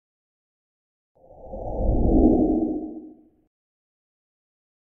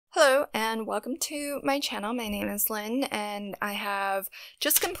Hello and welcome to my channel. My name is Lynn and I have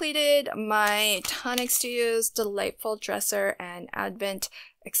just completed my Tonic Studios Delightful Dresser and Advent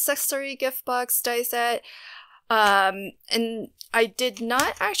Accessory gift box die set. And I did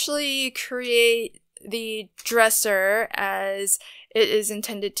not actually create the dresser as it is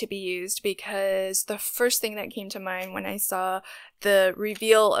intended to be used, because the first thing that came to mind when I saw the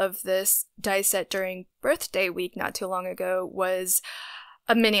reveal of this die set during birthday week not too long ago was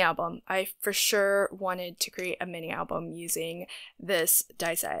a mini album. I for sure wanted to create a mini album using this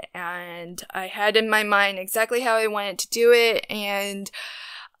die set, and I had in my mind exactly how I wanted to do it, and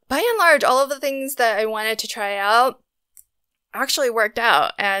by and large all of the things that I wanted to try out actually worked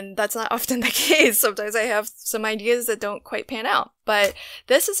out, and that's not often the case. Sometimes I have some ideas that don't quite pan out, but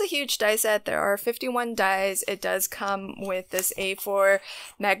this is a huge die set. There are 51 dies. It does come with this A4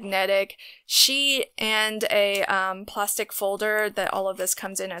 magnetic sheet and a plastic folder that all of this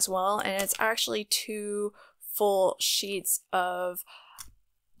comes in as well, and it's actually 2 full sheets of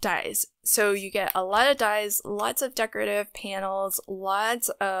dies. So you get a lot of dies, lots of decorative panels, lots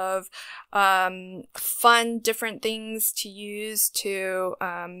of fun different things to use to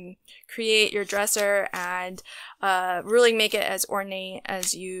create your dresser and really make it as ornate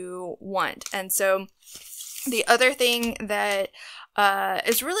as you want. And so the other thing that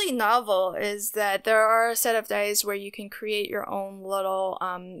is really novel is that there are a set of dies where you can create your own little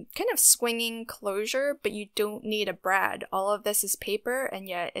kind of swinging closure, but you don't need a brad. All of this is paper and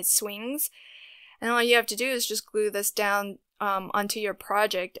yet it swings. And all you have to do is just glue this down onto your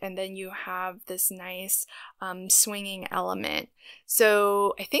project, and then you have this nice swinging element.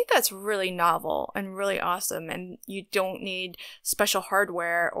 So I think that's really novel and really awesome, and you don't need special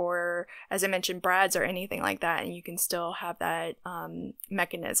hardware or, as I mentioned, brads or anything like that, and you can still have that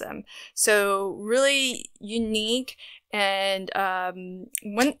mechanism. So really unique, and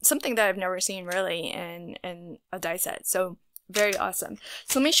something that I've never seen really in a die set. So very awesome.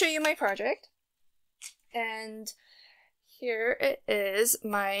 So let me show you my project. And here it is,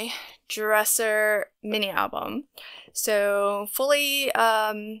 my dresser mini album. So fully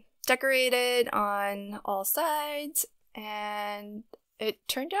decorated on all sides, and it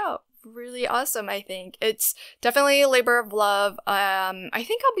turned out really awesome. I think it's definitely a labor of love. I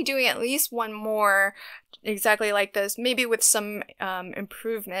think I'll be doing at least one more exactly like this, maybe with some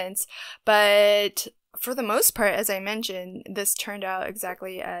improvements, but for the most part, as I mentioned, this turned out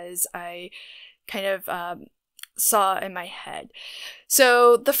exactly as I kind of saw in my head.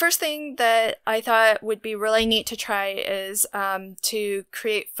 So the first thing that I thought would be really neat to try is to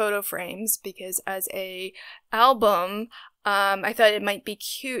create photo frames, because as a album, I thought it might be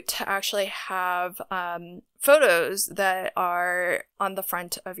cute to actually have photos that are on the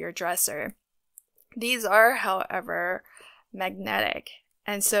front of your dresser. These are, however, magnetic.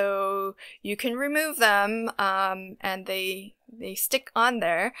 And so you can remove them, and they stick on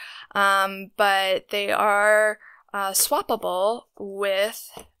there, but they are swappable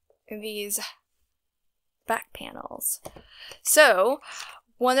with these back panels. So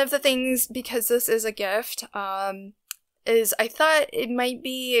one of the things, because this is a gift, is I thought it might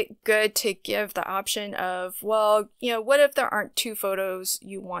be good to give the option of, well, you know, what if there aren't 2 photos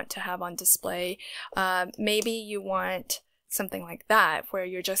you want to have on display? Maybe you want something like that, where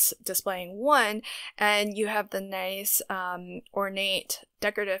you're just displaying one and you have the nice ornate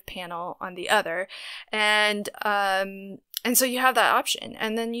decorative panel on the other, and so you have that option.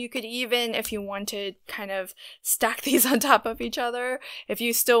 And then you could even, if you wanted, kind of stack these on top of each other. If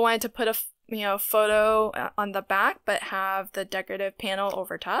you still wanted to put a photo on the back but have the decorative panel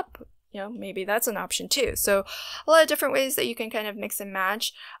over top, maybe that's an option too. So a lot of different ways that you can kind of mix and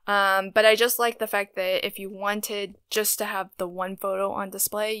match. But I just like the fact that if you wanted just to have the one photo on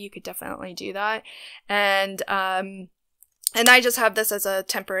display, you could definitely do that. And I just have this as a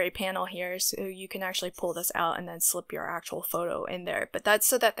temporary panel here, so you can actually pull this out and then slip your actual photo in there. But that's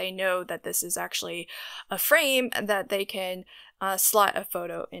so that they know that this is actually a frame that they can slot a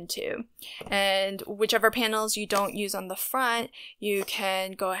photo into. And whichever panels you don't use on the front, you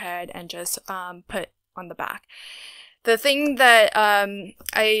can go ahead and just put on the back. The thing that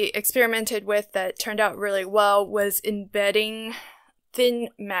I experimented with that turned out really well was embedding thin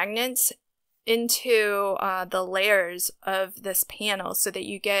magnets into the layers of this panel, so that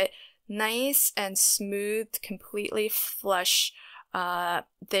you get nice and smooth, completely flush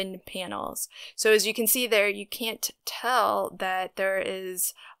thin panels. So as you can see there, you can't tell that there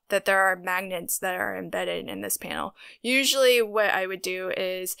are magnets that are embedded in this panel. Usually what I would do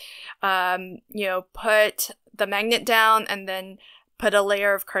is put the magnet down and then put a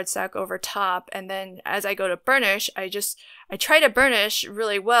layer of cardstock over top, and then as I go to burnish, I try to burnish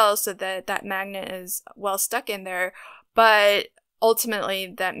really well so that that magnet is well stuck in there, but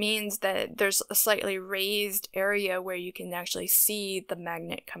ultimately that means that there's a slightly raised area where you can actually see the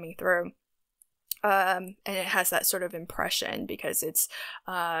magnet coming through. And it has that sort of impression because it's,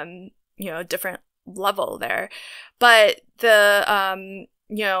 a different level there. But the,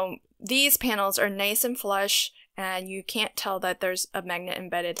 these panels are nice and flush, and you can't tell that there's a magnet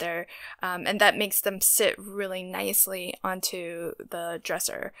embedded there, and that makes them sit really nicely onto the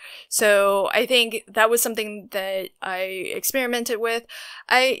dresser. So I think that was something that I experimented with.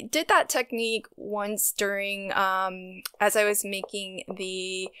 I did that technique once during, as I was making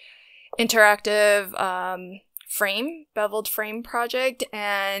the interactive beveled frame project,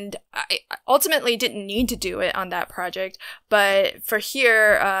 and I ultimately didn't need to do it on that project, but for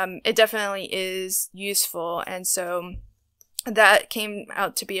here it definitely is useful, and so that came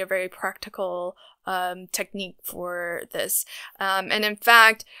out to be a very practical technique for this. And in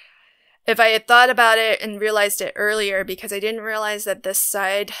fact, if I had thought about it and realized it earlier, because I didn't realize that this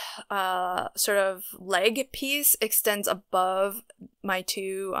side sort of leg piece extends above my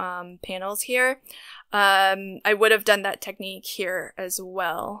two panels here, I would have done that technique here as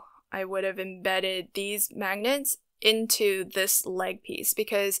well. I would have embedded these magnets into this leg piece,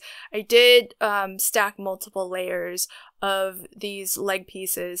 because I did stack multiple layers of these leg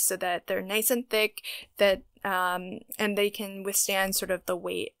pieces so that they're nice and thick, that and they can withstand sort of the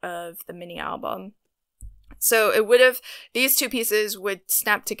weight of the mini album. So it would have, these two pieces would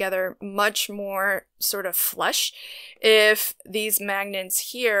snap together much more sort of flush if these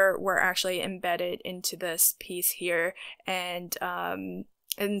magnets here were actually embedded into this piece here, and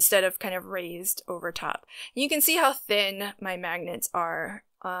instead of kind of raised over top. You can see how thin my magnets are.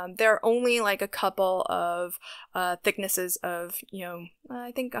 They're only like a couple of thicknesses of,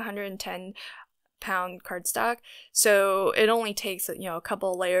 I think 110-pound cardstock. So it only takes, a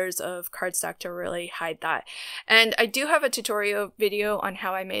couple layers of cardstock to really hide that. And I do have a tutorial video on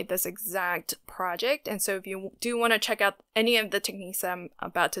how I made this exact project. And so if you do want to check out any of the techniques I'm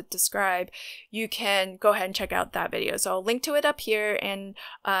about to describe, you can go ahead and check out that video. So I'll link to it up here and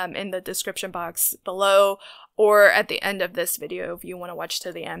in the description box below, or at the end of this video if you want to watch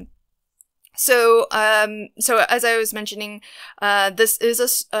to the end. So, so as I was mentioning, this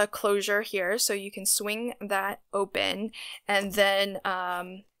is a closure here, so you can swing that open and then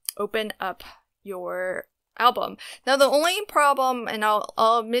open up your album. Now, the only problem, and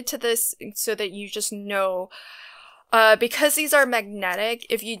I'll admit to this so that you just know, because these are magnetic,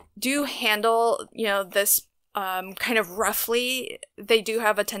 if you do handle, this kind of roughly, they do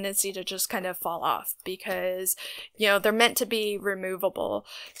have a tendency to just kind of fall off, because, they're meant to be removable.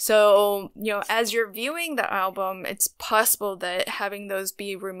 So, as you're viewing the album, it's possible that having those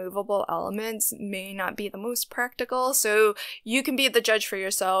be removable elements may not be the most practical. So you can be the judge for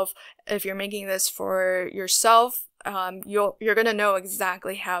yourself. If you're making this for yourself, you're gonna know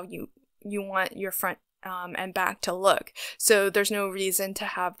exactly how you want your front and back to look. So there's no reason to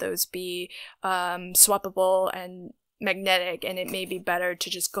have those be swappable and magnetic, and it may be better to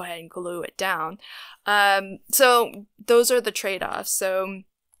just go ahead and glue it down. So those are the trade-offs. So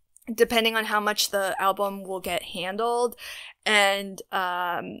depending on how much the album will get handled, and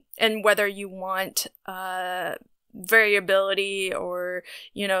whether you want variability or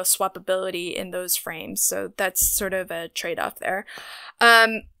swappability in those frames. So that's sort of a trade-off there.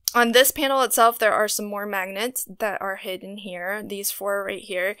 On this panel itself, there are some more magnets that are hidden here. These four right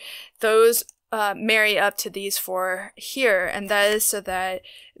here, those marry up to these four here, and that is so that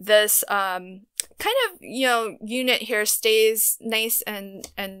this kind of unit here stays nice and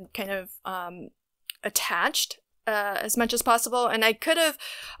kind of attached as much as possible. And I could have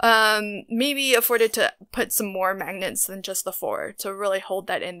maybe afforded to put some more magnets than just the four to really hold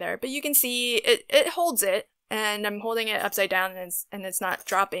that in there, but you can see it holds it. And I'm holding it upside down, and it's not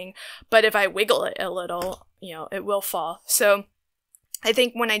dropping. But if I wiggle it a little, it will fall. So I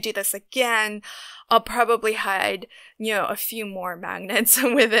think when I do this again, I'll probably hide, a few more magnets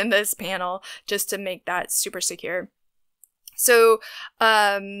within this panel just to make that super secure. So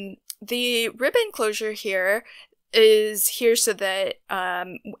the ribbon closure here is here so that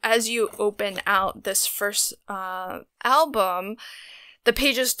as you open out this first album, the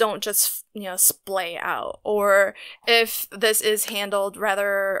pages don't just, splay out. Or if this is handled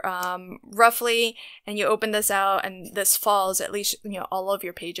rather roughly and you open this out and this falls, at least, all of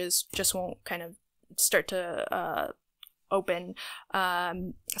your pages just won't kind of start to open.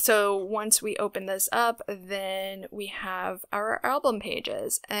 So once we open this up, then we have our album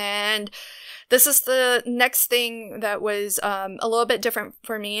pages. And this is the next thing that was a little bit different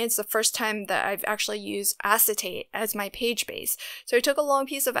for me. It's the first time that I've actually used acetate as my page base. So I took a long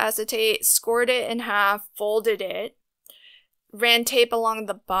piece of acetate, scored it in half, folded it, ran tape along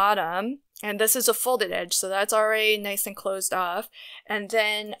the bottom, and this is a folded edge, so that's already nice and closed off. And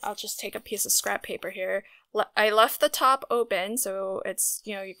then I'll just take a piece of scrap paper here. I left the top open, so it's,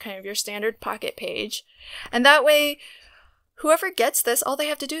 you know, kind of your standard pocket page. And that way, whoever gets this, all they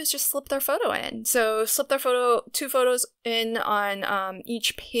have to do is just slip their photo in. So slip their photo, 2 photos in on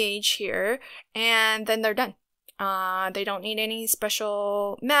each page here, and then they're done. They don't need any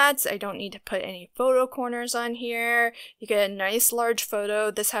special mats. I don't need to put any photo corners on here. You get a nice large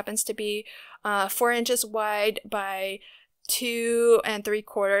photo. This happens to be 4 inches wide by 2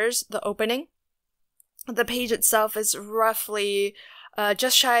 3/4, the opening. The page itself is roughly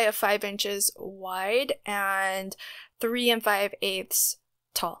just shy of 5 inches wide and 3 5/8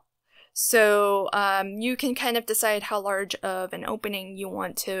 tall. So you can kind of decide how large of an opening you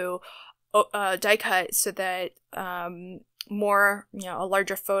want to die cut so that more, you know, a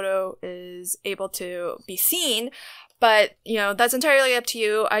larger photo is able to be seen. But, you know, that's entirely up to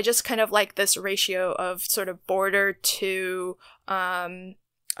you. I just kind of like this ratio of sort of border to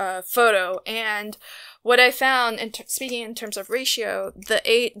photo. And what I found, speaking in terms of ratio,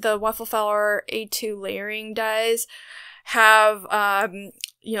 the Waffle Flower A2 layering dies have,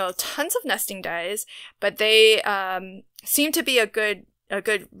 you know, tons of nesting dies, but they seem to be a good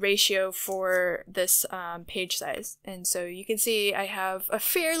ratio for this page size. And so you can see I have a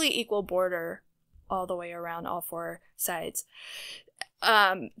fairly equal border all the way around all 4 sides.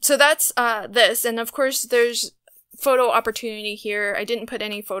 So that's this. And of course there's photo opportunity here. I didn't put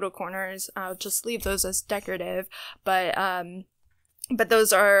any photo corners. I'll just leave those as decorative. But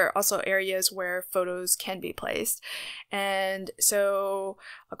those are also areas where photos can be placed. And so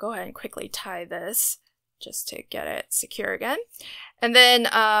I'll go ahead and quickly tie this just to get it secure again. And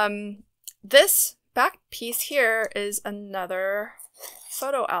then this back piece here is another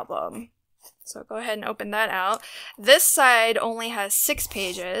photo album. So go ahead and open that out. This side only has 6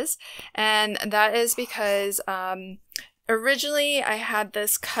 pages, and that is because originally I had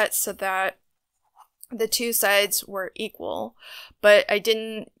this cut so that the 2 sides were equal, but I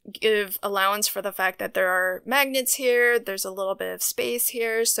didn't give allowance for the fact that there are magnets here, there's a little bit of space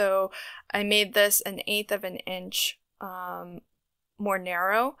here, so I made this 1/8 of an inch more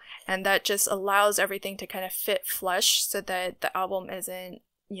narrow, and that just allows everything to kind of fit flush so that the album isn't,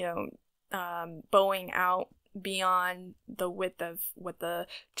 you know, bowing out beyond the width of what the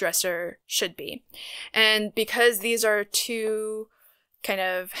dresser should be. And because these are 2 kind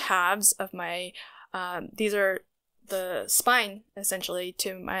of halves of my these are the spine, essentially,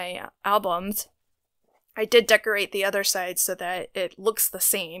 to my albums, I did decorate the other side so that it looks the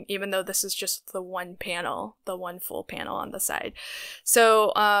same, even though this is just the one panel, the one full panel on the side.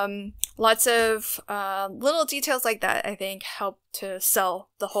 So lots of little details like that, I think, help to sell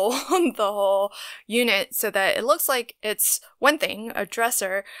the whole the whole unit so that it looks like it's one thing, a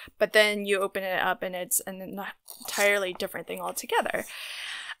dresser, but then you open it up and it's an entirely different thing altogether.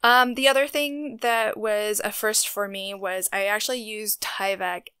 The other thing that was a first for me was I actually used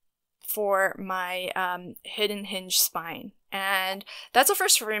Tyvek for my hidden hinge spine, and that's a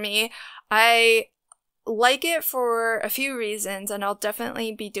first for me. I like it for a few reasons, and I'll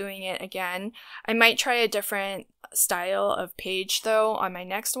definitely be doing it again. I might try a different style of page though on my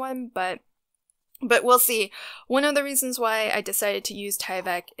next one, but we'll see. One of the reasons why I decided to use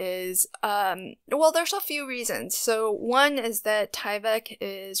Tyvek is, well, there's a few reasons. So one is that Tyvek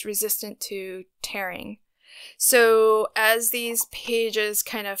is resistant to tearing. So as these pages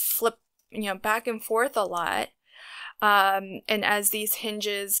kind of flip, you know, back and forth a lot, and as these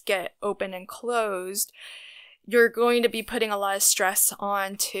hinges get open and closed, you're going to be putting a lot of stress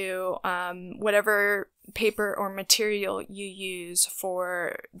onto whatever paper or material you use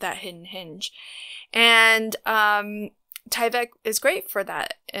for that hidden hinge. And Tyvek is great for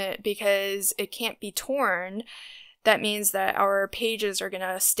that because it can't be torn. That means that our pages are going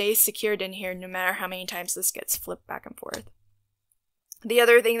to stay secured in here no matter how many times this gets flipped back and forth. The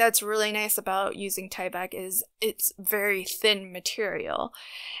other thing that's really nice about using Tyvek is it's very thin material.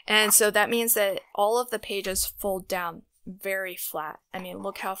 And so that means that all of the pages fold down very flat. I mean,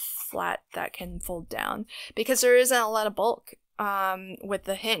 look how flat that can fold down because there isn't a lot of bulk with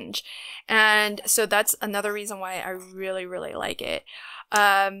the hinge. And so that's another reason why I really, really like it.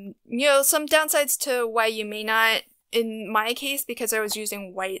 You know, some downsides to why you may not, in my case, because I was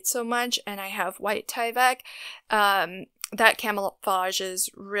using white so much and I have white Tyvek, that camouflages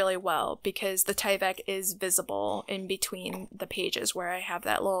really well because the Tyvek is visible in between the pages where I have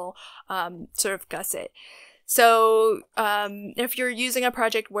that little sort of gusset. So if you're using a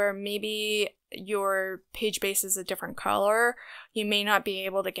project where maybe your page base is a different color, you may not be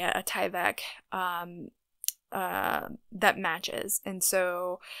able to get a Tyvek that matches, and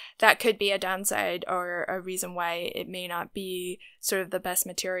so that could be a downside or a reason why it may not be sort of the best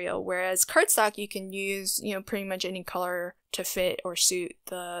material. Whereas cardstock, you can use, you know, pretty much any color to fit or suit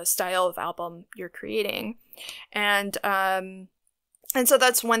the style of album you're creating, and so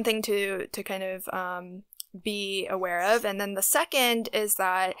that's one thing to kind of be aware of. And then the second is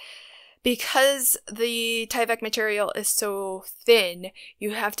that because the Tyvek material is so thin,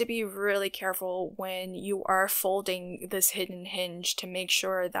 you have to be really careful when you are folding this hidden hinge to make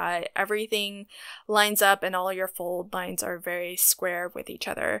sure that everything lines up and all your fold lines are very square with each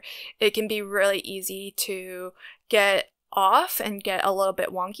other. It can be really easy to get off and get a little bit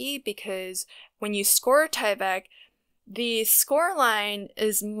wonky because when you score Tyvek, the score line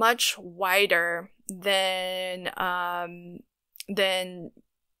is much wider than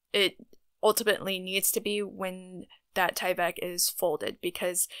it ultimately needs to be when that Tyvek is folded,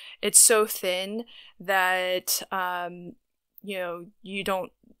 because it's so thin that you know, you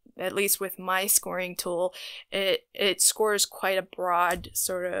don't, at least with my scoring tool, it scores quite a broad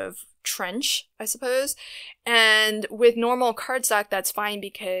sort of trench, I suppose. And with normal cardstock, that's fine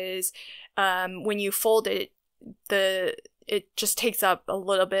because when you fold it, it just takes up a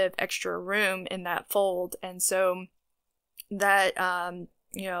little bit of extra room in that fold, and so that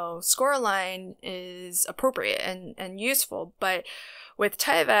you know, score line is appropriate and useful. But with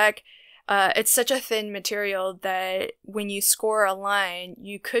Tyvek, it's such a thin material that when you score a line,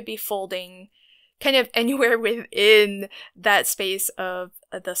 you could be folding kind of anywhere within that space of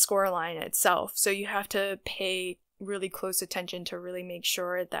the score line itself. So you have to pay really close attention to really make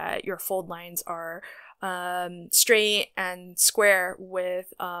sure that your fold lines are straight and square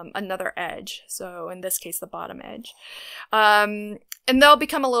with another edge. So in this case, the bottom edge. And they'll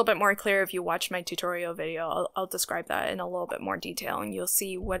become a little bit more clear if you watch my tutorial video. I'll describe that in a little bit more detail, and you'll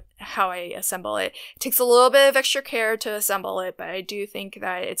see how I assemble it. It takes a little bit of extra care to assemble it, but I do think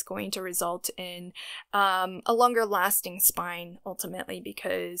that it's going to result in a longer lasting spine ultimately,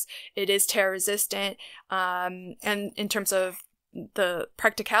 because it is tear resistant, and in terms of the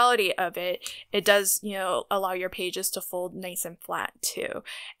practicality of it, it does, you know, allow your pages to fold nice and flat too.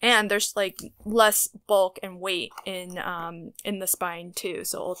 And there's like less bulk and weight in the spine too.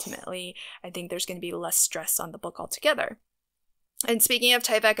 So ultimately, I think there's going to be less stress on the book altogether. And speaking of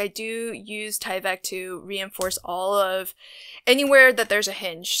Tyvek, I do use Tyvek to reinforce all of anywhere that there's a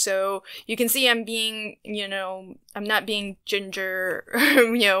hinge. So you can see I'm being, you know, I'm not being ginger,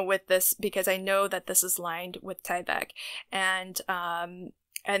 you know, with this, because I know that this is lined with Tyvek. And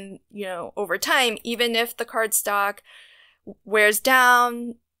you know, over time, even if the cardstock wears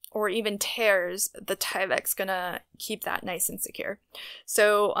down or even tears, the Tyvek's gonna keep that nice and secure.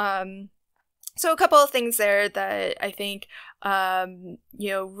 So, so a couple of things there that I think, you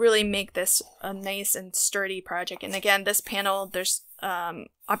know, really make this a nice and sturdy project. And again, this panel, there's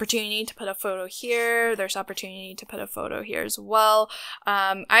opportunity to put a photo here. There's opportunity to put a photo here as well.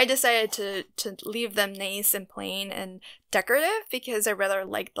 I decided to leave them nice and plain and decorative because I rather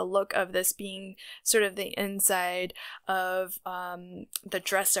like the look of this being sort of the inside of the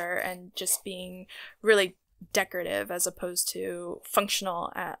dresser and just being really decorative as opposed to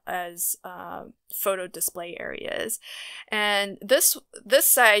functional as photo display areas. And this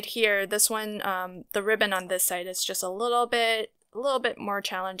side here, this one, the ribbon on this side is just a little bit more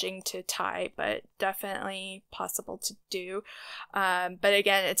challenging to tie, but definitely possible to do. But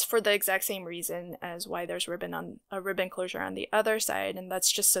again, it's for the exact same reason as why there's a ribbon closure on the other side, and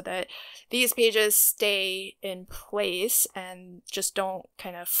that's just so that these pages stay in place and just don't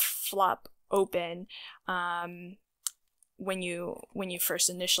kind of flop open when you first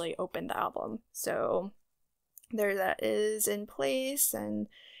initially open the album. So there that is in place, and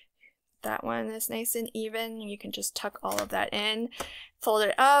that one is nice and even. You can just tuck all of that in, fold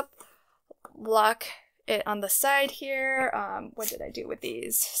it up, lock it on the side here. What did I do with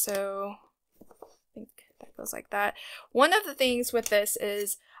these? So I think that goes like that. One of the things with this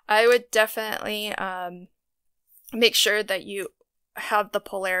is I would definitely make sure that you have the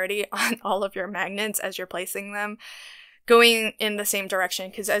polarity on all of your magnets as you're placing them going in the same direction,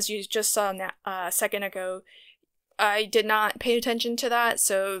 because as you just saw a second ago, I did not pay attention to that.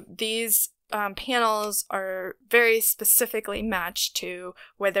 So these panels are very specifically matched to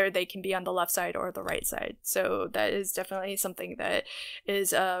whether they can be on the left side or the right side. So that is definitely something that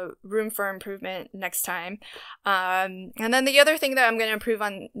is room for improvement next time. And then the other thing that I'm going to improve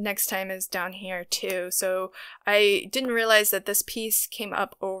on next time is down here too. So I didn't realize that this piece came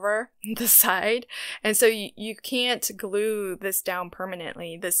up over the side, and so you can't glue this down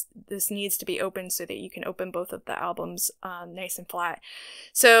permanently. This needs to be open so that you can open both of the albums nice and flat.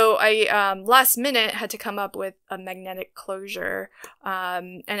 So I last minute had to come up with a magnetic closure,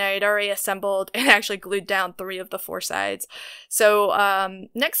 and I had already assembled and actually glued down 3 of the 4 sides. So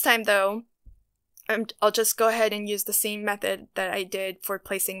next time though, I'll just go ahead and use the same method that I did for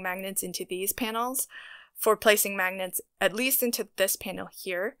placing magnets into these panels, for placing magnets at least into this panel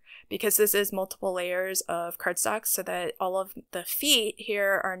here, because this is multiple layers of cardstock, so that all of the feet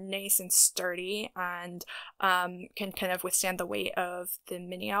here are nice and sturdy and can kind of withstand the weight of the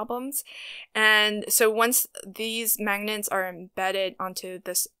mini albums. And so once these magnets are embedded onto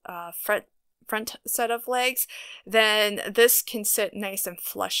this front set of legs, then this can sit nice and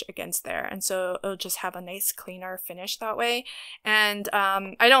flush against there, and so it'll just have a nice cleaner finish that way. And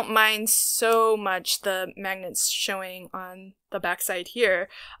I don't mind so much the magnets showing on the backside here,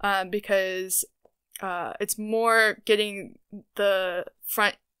 because it's more getting the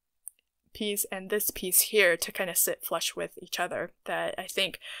front piece and this piece here to kind of sit flush with each other that I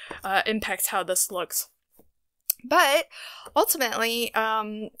think impacts how this looks. But ultimately,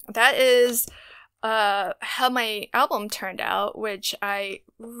 that is how my album turned out, which I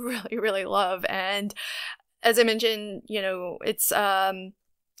really, really love. And as I mentioned, you know, it's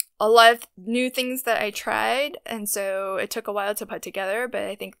a lot of new things that I tried, and so it took a while to put together, but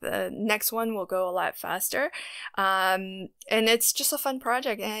I think the next one will go a lot faster. And it's just a fun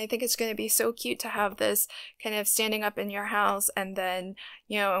project, and I think it's going to be so cute to have this kind of standing up in your house, and then,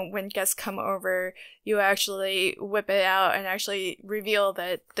 you know, when guests come over, you actually whip it out and actually reveal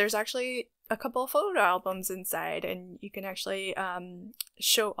that there's actually a couple of photo albums inside, and you can actually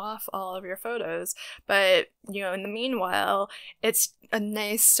show off all of your photos. But, you know, in the meanwhile, it's a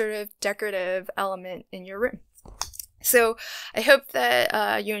nice sort of decorative element in your room. So I hope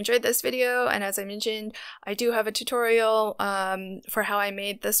that you enjoyed this video, and as I mentioned, I do have a tutorial for how I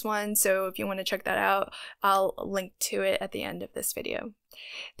made this one, so if you want to check that out, I'll link to it at the end of this video.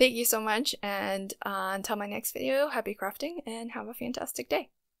 Thank you so much, and until my next video, happy crafting and have a fantastic day.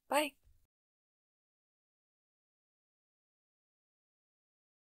 Bye!